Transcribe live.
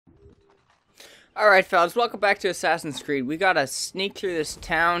Alright, fellas, welcome back to Assassin's Creed. We gotta sneak through this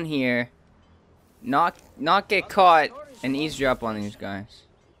town here, not get caught, and eavesdrop on these guys.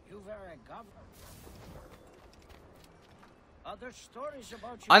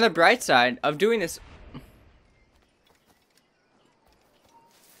 On the bright side of doing this...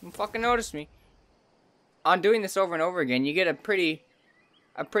 Don't fucking notice me. On doing this over and over again, you get a pretty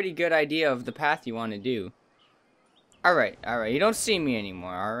good idea of the path you want to do. Alright, you don't see me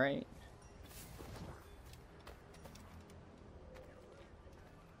anymore, alright?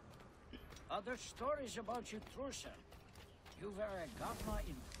 Other stories about you, Trusa. You were a governor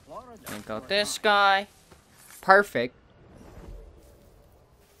in Florida. Think out this guy. Perfect.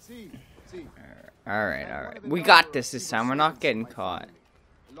 Alright. We got this time. We're not getting caught.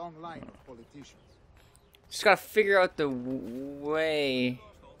 Just gotta figure out the way.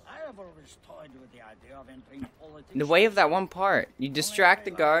 I have always toyed with the idea of entering politics. The way of that one part. You distract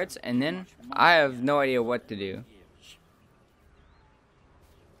the guards, and then I have no idea what to do.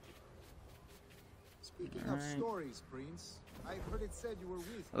 Speaking of stories, Prince, I've heard it said you were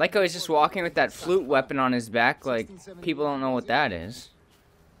with. I like how he's just walking with that flute weapon on his back, like people don't know what that is.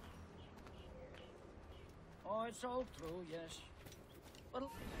 Oh, it's all true, yes. But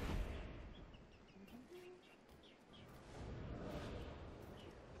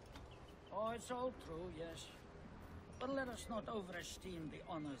it's all true, yes. But let us not overesteem the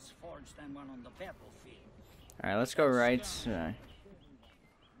honors forged and won on the battlefield. Alright, let's go right side.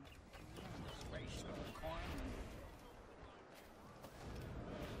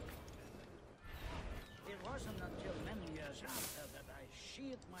 It wasn't until many years after that I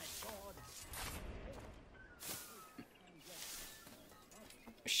sheathed my sword.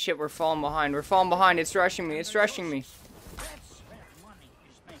 Shit, we're falling behind. We're falling behind. It's rushing me. It's rushing me. That's where money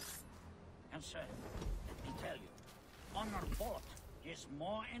is made. And sir, let me tell you, honor bought is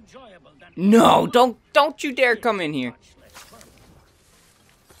more enjoyable than... No, don't you dare come in here.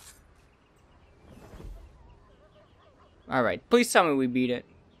 Alright, please tell me we beat it.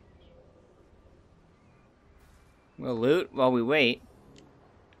 We'll loot while we wait.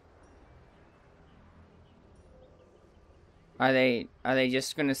 Are they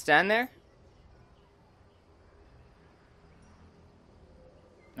just gonna stand there?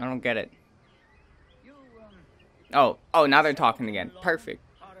 I don't get it. Oh, now they're talking again. Perfect.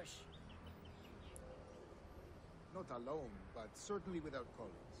 Not alone, but certainly without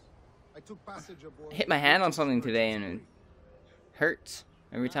colleagues. I took passage aboard. I hit my hand on something today and it hurts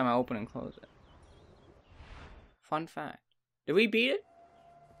every time I open and close it. Fun fact. Did we beat it?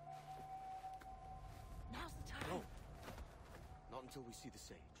 Now's the time. No. Not until we see the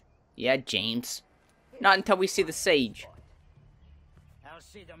sage. Yeah, James. Not until we see the sage. I'll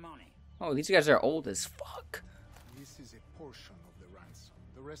see the money. Oh, these guys are old as fuck. This is a portion of the ransom.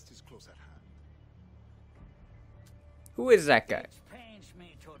 The rest is close at hand. Who is that guy? It pains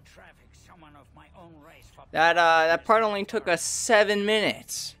me to traffic someone of my own race for... That part only took us 7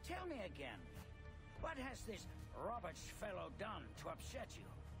 minutes. Tell me again, what has this Roberts fellow done to upset you?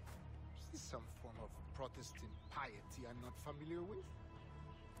 Is this some form of Protestant piety I'm not familiar with?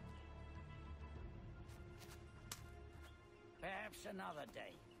 Perhaps another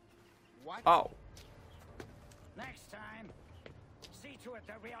day. What? Oh. Next time, see to it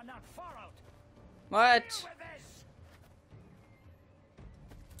that we are not followed. What? Deal with this.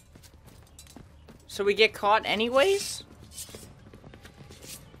 So we get caught anyways?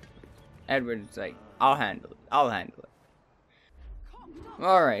 Edward's like, I'll handle it.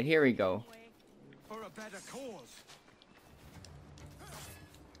 Alright, here we go. For a better cause.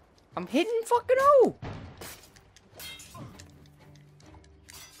 I'm hitting fucking O!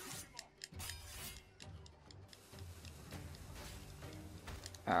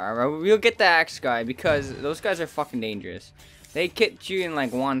 Alright, we'll get the axe guy because those guys are fucking dangerous. They get you in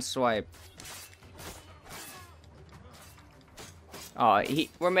like one swipe. Oh,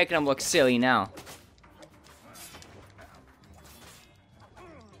 we're making him look silly now.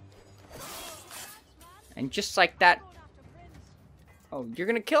 And just like that. Oh, you're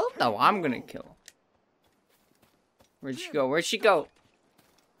gonna kill him? No, I'm gonna kill him. Where'd she go? Where'd she go?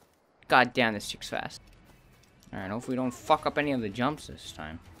 God damn, this chick's fast. Alright, hopefully we don't fuck up any of the jumps this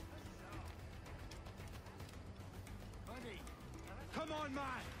time. Buddy, come on, man.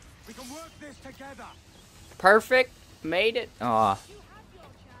 We can work this together. Perfect. Made it. Aw.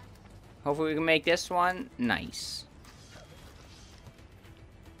 Hopefully we can make this one nice.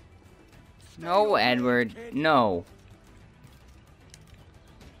 No, Edward. No.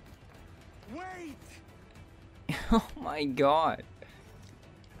 Wait. Oh my god.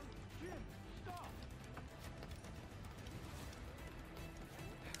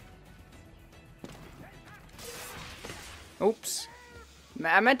 Oops.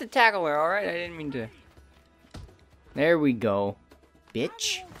 I meant to tackle her, alright? I didn't mean to. There we go.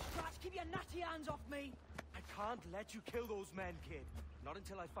 Bitch. Keep your natty hands off me. I can't let you kill those men, kid. Not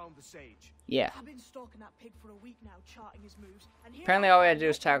until I found the sage. Yeah. I've been stalking that pig for a week now, charting his moves. And here Apparently all we had to do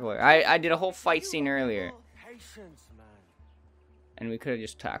was tackle her. I did a whole fight scene earlier. Patience, man. And we could have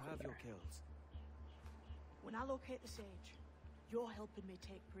just You tackled have her. your kills. when I locate the sage, you're helping me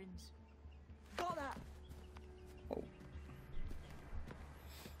take Prins. Got that? Oh.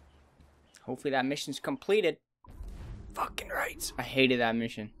 Hopefully that mission's completed. Fucking right. I hated that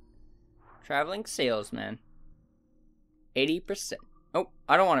mission. Traveling salesman. 80%. Oh,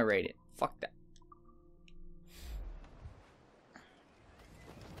 I don't want to rate it. Fuck that.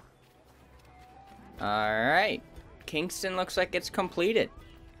 Alright. Kingston looks like it's completed.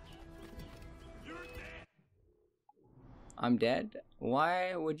 I'm dead?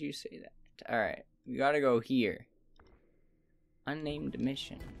 Why would you say that? Alright. We gotta go here. Unnamed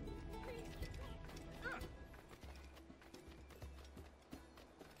mission.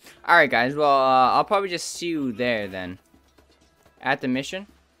 Alright guys, well, I'll probably just see you there then. At the mission.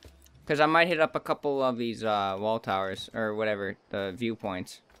 Because I might hit up a couple of these wall towers, or whatever, the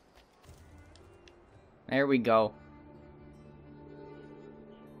viewpoints. There we go.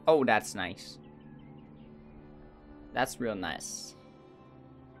 Oh, that's nice. That's real nice.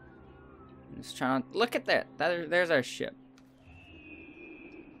 Just trying to look at that. There's our ship.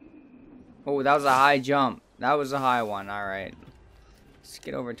 Oh, that was a high jump. That was a high one. Alright. Let's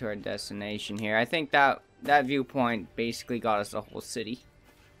get over to our destination here. I think that viewpoint basically got us the whole city.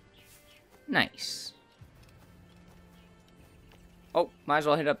 Nice. Oh, might as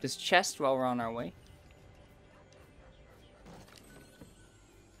well hit up this chest while we're on our way.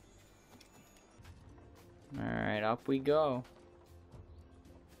 Alright, up we go.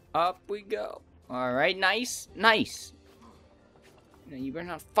 Up we go. Alright, nice. Nice. You better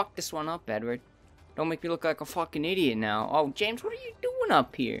not fuck this one up, Edward. Don't make me look like a fucking idiot now. Oh, James, what are you doing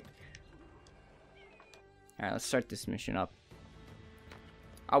up here? Alright, let's start this mission up.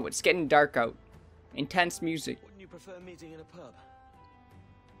 Oh, it's getting dark out. Intense music. Wouldn't you prefer meeting in a pub?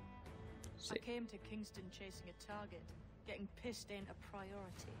 I came to Kingston chasing a target. Getting pissed ain't a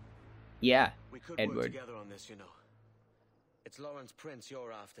priority. Yeah, We could Edward. work together on this, you know. It's Laurens Prins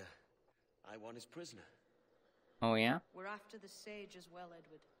you're after. I want his prisoner. Oh, yeah? We're after the sage as well,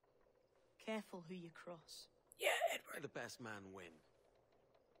 Edward. Careful who you cross. Yeah, Let the best man win.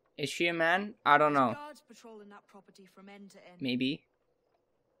 Is she a man? I don't know. Guards patrolling that property from end to end. Maybe.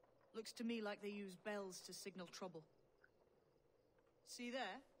 Looks to me like they use bells to signal trouble. See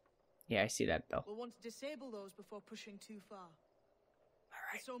there? Yeah, I see that though. We'll want to disable those before pushing too far.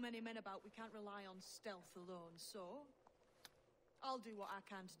 With so many men about, we can't rely on stealth alone, so I'll do what I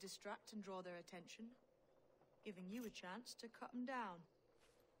can to distract and draw their attention, giving you a chance to cut them down.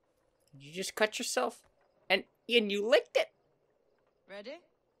 Did you just cut yourself? And you licked it! Ready?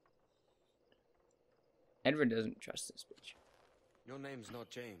 Edward doesn't trust this bitch. Your name's not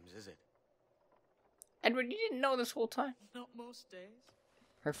James, is it? Edward, you didn't know this whole time. Not most days.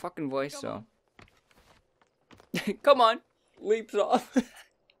 Her fucking voice, Come though. Come on! Leaps off.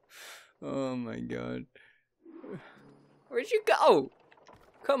 Oh my god. Where'd you go?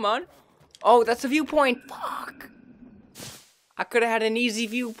 Come on. Oh, that's a viewpoint. Fuck. I could have had an easy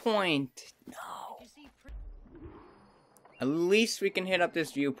viewpoint. No. At least we can hit up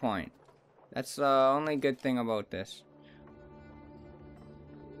this viewpoint. That's the only good thing about this.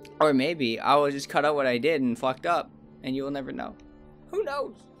 Or maybe I will just cut out what I did and fucked up. And you will never know. Who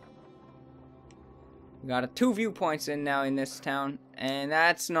knows? We got 2 viewpoints in now in this town. And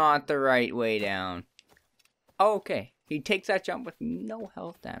that's not the right way down. Okay. He takes that jump with no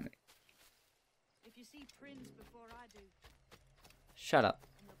health damage. If you see Prins before I do, Shut up.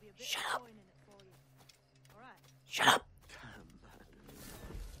 and there'll be a bit Shut of up. coin in it for you. Alright. Shut up.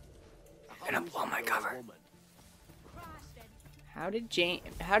 You're gonna blow my cover. Christ, Ed.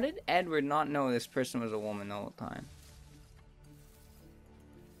 How did Edward not know this person was a woman the whole time?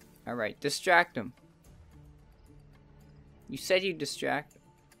 Alright, distract him. You said you'd distract him.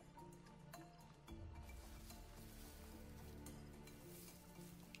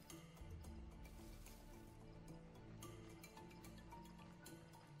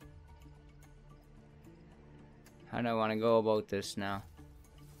 How do I want to go about this now?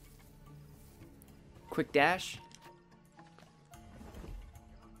 Quick dash?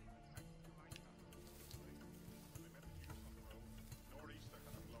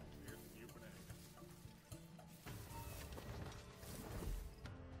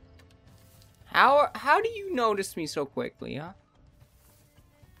 How do you notice me so quickly, huh?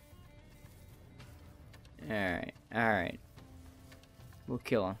 Alright, alright. We'll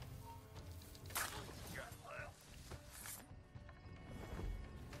kill him.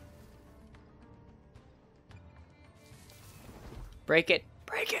 Break it.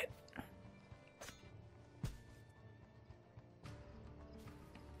 Break it.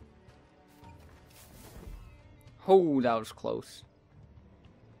 Oh, that was close.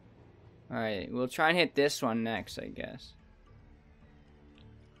 Alright, we'll try and hit this one next, I guess.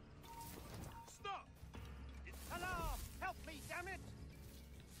 Stop! It's alarm! Help me, damn it!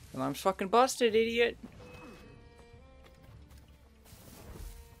 Alarm's fucking busted, idiot.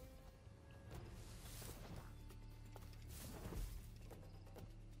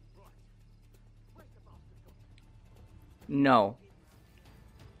 No.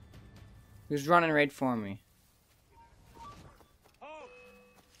 He was running right for me.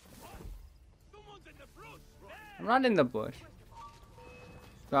 I'm not in the bush.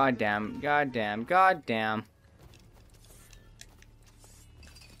 God damn, god damn, god damn.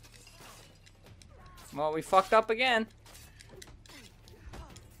 Well, we fucked up again.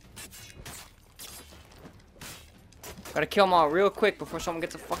 Gotta kill them all real quick before someone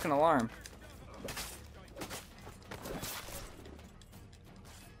gets a fucking alarm.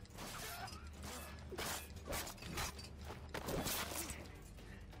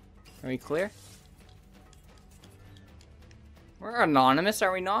 Are we clear? We're anonymous,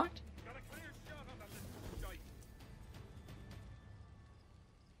 are we not?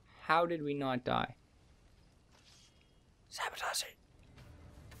 How did we not die? Sabotage it.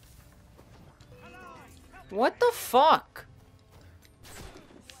 What the fuck?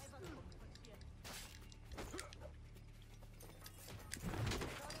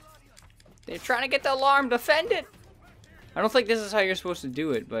 They're trying to get the alarm. Defend it. I don't think this is how you're supposed to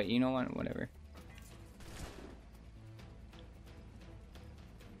do it, but you know what? Whatever.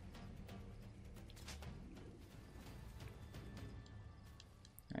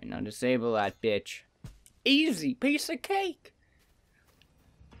 Alright, now disable that bitch. Easy piece of cake.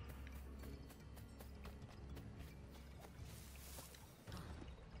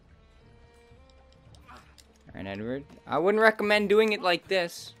 Alright, Edward. I wouldn't recommend doing it like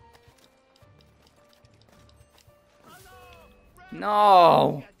this.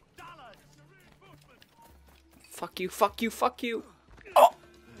 No! Fuck you, fuck you, fuck you. Oh!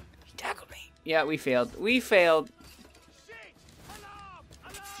 He tackled me. Yeah, we failed. We failed.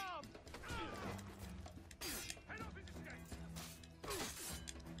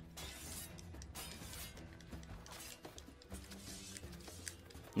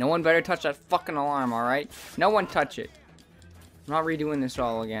 No one better touch that fucking alarm, alright? No one touch it. I'm not redoing this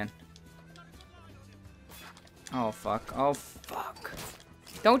all again. Oh, fuck. Oh, fuck.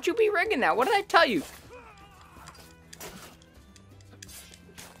 Don't you be rigging that. What did I tell you?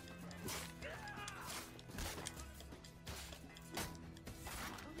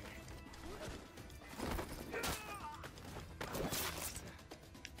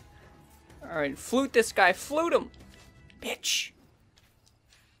 Alright, flute this guy. Flute him. Bitch.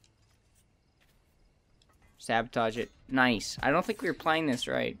 Sabotage it. Nice. I don't think we were playing this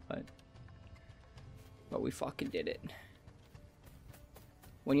right, but we fucking did it.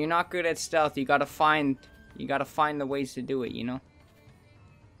 When you're not good at stealth, you gotta find the ways to do it, you know?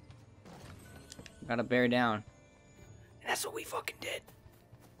 You gotta bear down. And that's what we fucking did.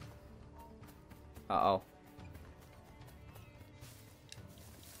 Uh-oh.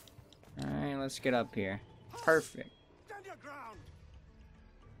 Alright, let's get up here. Perfect.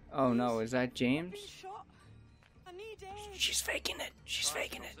 Oh no, is that James? She's faking it. She's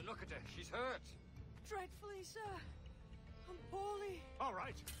faking it. Look at her. She's hurt. Dreadfully, sir. I'm poorly. All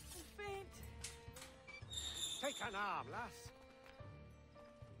right. I'm faint. Take an arm, lass.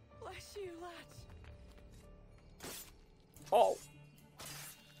 Bless you, lads. Oh.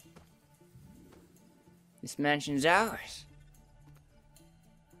 This mansion's ours.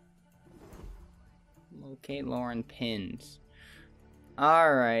 Locate Laurens Prins.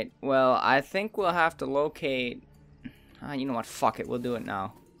 Alright, well, I think we'll have to locate... you know what, fuck it, we'll do it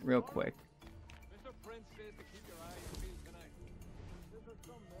now. Real quick. Mr. Prince says to keep your eyes peeled tonight. This is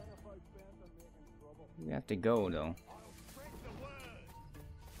some man if I stand on making trouble. We have to go, though. I'll spread the word.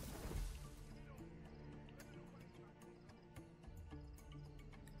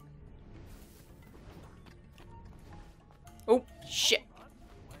 Oh, shit.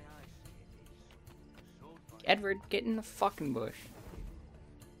 Edward, get in the fucking bush.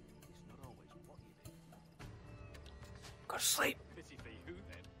 Go to sleep. Pity for you,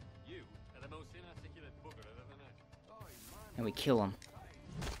 then. You are the most inarticulate bugger I've ever met. And we kill him.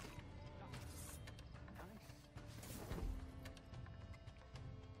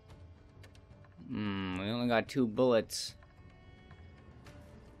 We only got 2 bullets.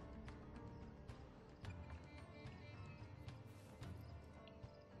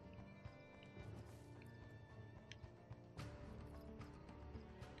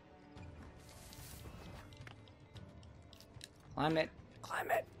 Climb it. Climb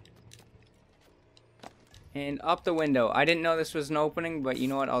it. And up the window. I didn't know this was an opening, but you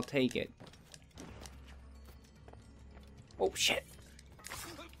know what? I'll take it. Oh, shit.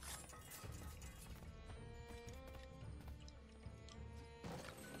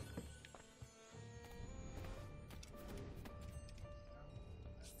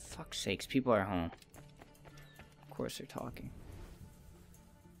 Fuck's sakes, people are home. Of course they're talking.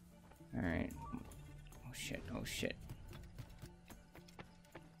 Alright. Oh shit, oh shit.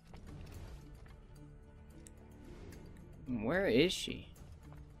 Where is she?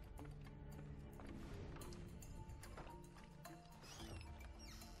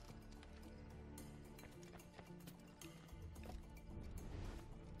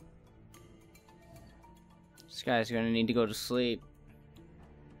 This guy's gonna need to go to sleep.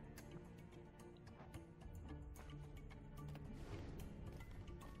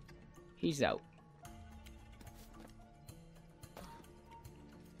 He's out.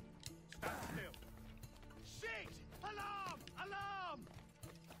 Shit! Alarm! Alarm!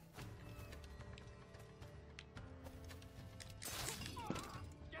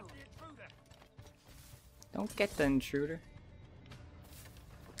 Get the intruder! Don't get the intruder.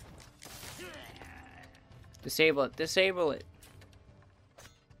 Disable it. Disable it.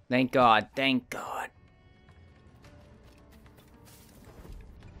 Thank God. Thank God.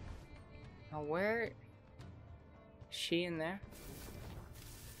 Now where? Is she in there?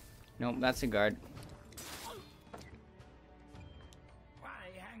 Nope, that's a guard. Why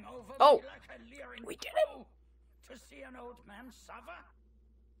hang over Oh! me like a leering We did it. crow? To see an old man suffer?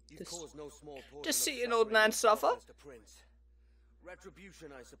 You've caused no small portion to of see an old man suffering, suffer? Mr. Prince.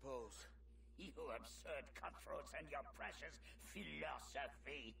 Retribution, I suppose. You absurd cutthroats and your precious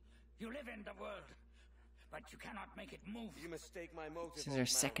philosophy. You live in the world, but you cannot make it move. You mistake my motive. Is there a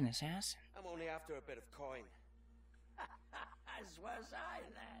second assassin? I'm only after a bit of coin. As was I,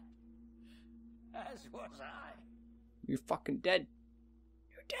 lad. As was I. You're fucking dead.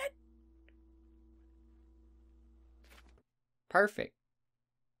 You're dead. Perfect.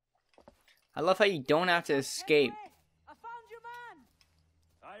 I love how you don't have to escape. I found your man.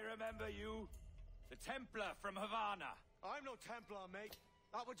 I remember you. The Templar from Havana. I'm no Templar, mate.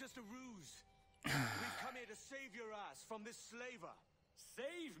 That was just a ruse. We've come here to save your ass from this slaver.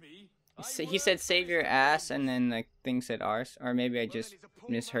 Save me? He said save your ass and then the thing said ours. Or maybe I Well, then just he's a poor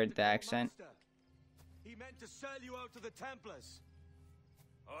misheard the bastard accent. master. He meant to sell you out to the Templars.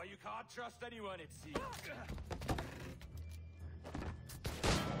 Oh, you can't trust anyone, it seems.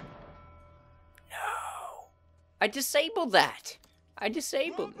 No. I disabled that. I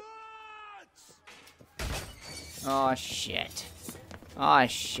disabled it. Oh shit. Oh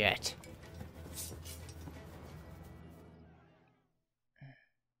shit.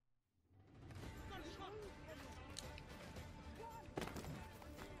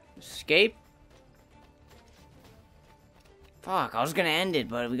 Escape? Fuck, I was gonna end it,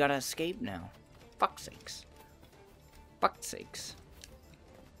 but we gotta escape now. Fuck's sakes. Fuck's sakes.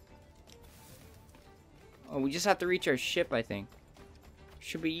 Oh, we just have to reach our ship, I think.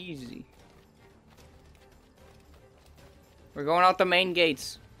 Should be easy. We're going out the main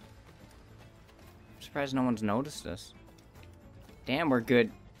gates. I'm surprised no one's noticed us. Damn, we're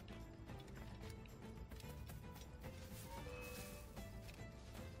good.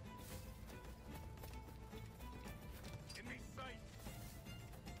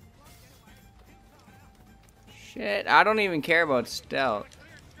 Shit, I don't even care about stealth.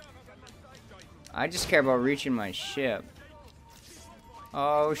 I just care about reaching my ship.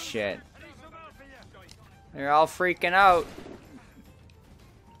 Oh shit. They're all freaking out.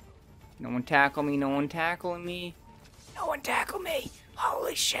 No one tackle me, no one tackling me. No one tackle me.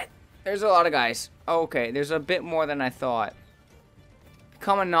 Holy shit. There's a lot of guys. Okay, there's a bit more than I thought.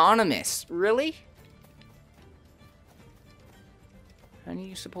 Become anonymous. Really? How do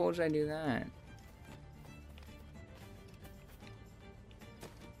you suppose I do that?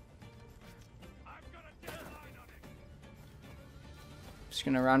 Just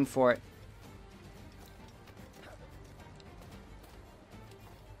gonna run for it.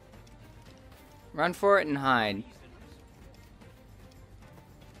 Run for it and hide.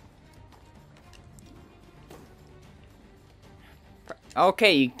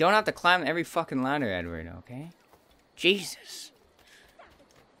 Okay, you don't have to climb every fucking ladder, Edward, okay? Jesus.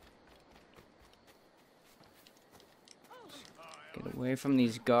 Get away from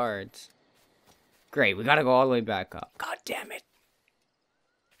these guards. Great, we gotta go all the way back up. God damn it.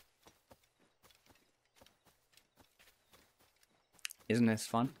 Isn't this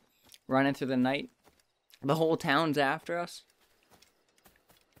fun? Running through the night. The whole town's after us.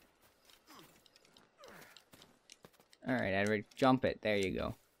 Alright, Edward, jump it. There you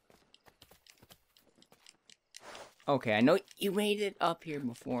go. Okay, I know you made it up here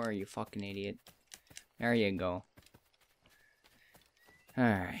before, you fucking idiot. There you go.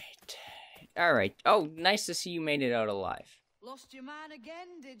 Alright. Alright. Oh, nice to see you made it out alive. Lost your man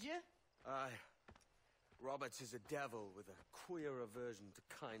again, did you? Aye. Roberts is a devil with a queer aversion to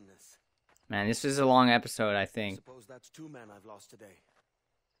kindness. Man, this is a long episode, I think. Suppose that's 2 men I've lost today.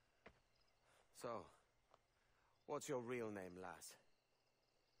 So, what's your real name, lass?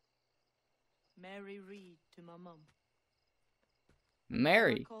 Mary Reed to my mum.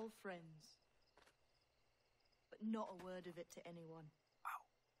 Mary. Call friends. But not a word of it to anyone. Wow.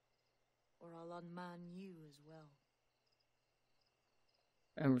 Or I'll unman you as well.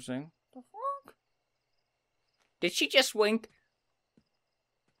 Everything. The fuck? Did she just wink?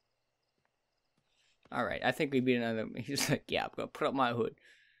 Alright, I think we beat another. He's like, yeah, I'm gonna put up my hood.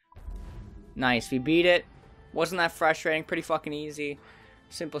 Nice, we beat it. Wasn't that frustrating? Pretty fucking easy.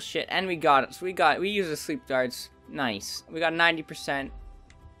 Simple shit. And we got it. So we used the sleep darts. Nice. We got 90%.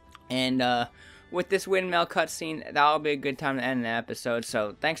 And with this windmill cutscene, that'll be a good time to end the episode.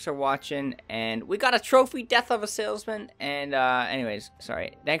 So thanks for watching. And we got a trophy, Death of a Salesman. And anyways,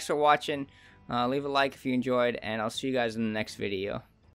 sorry. Thanks for watching. Leave a like if you enjoyed. And I'll see you guys in the next video.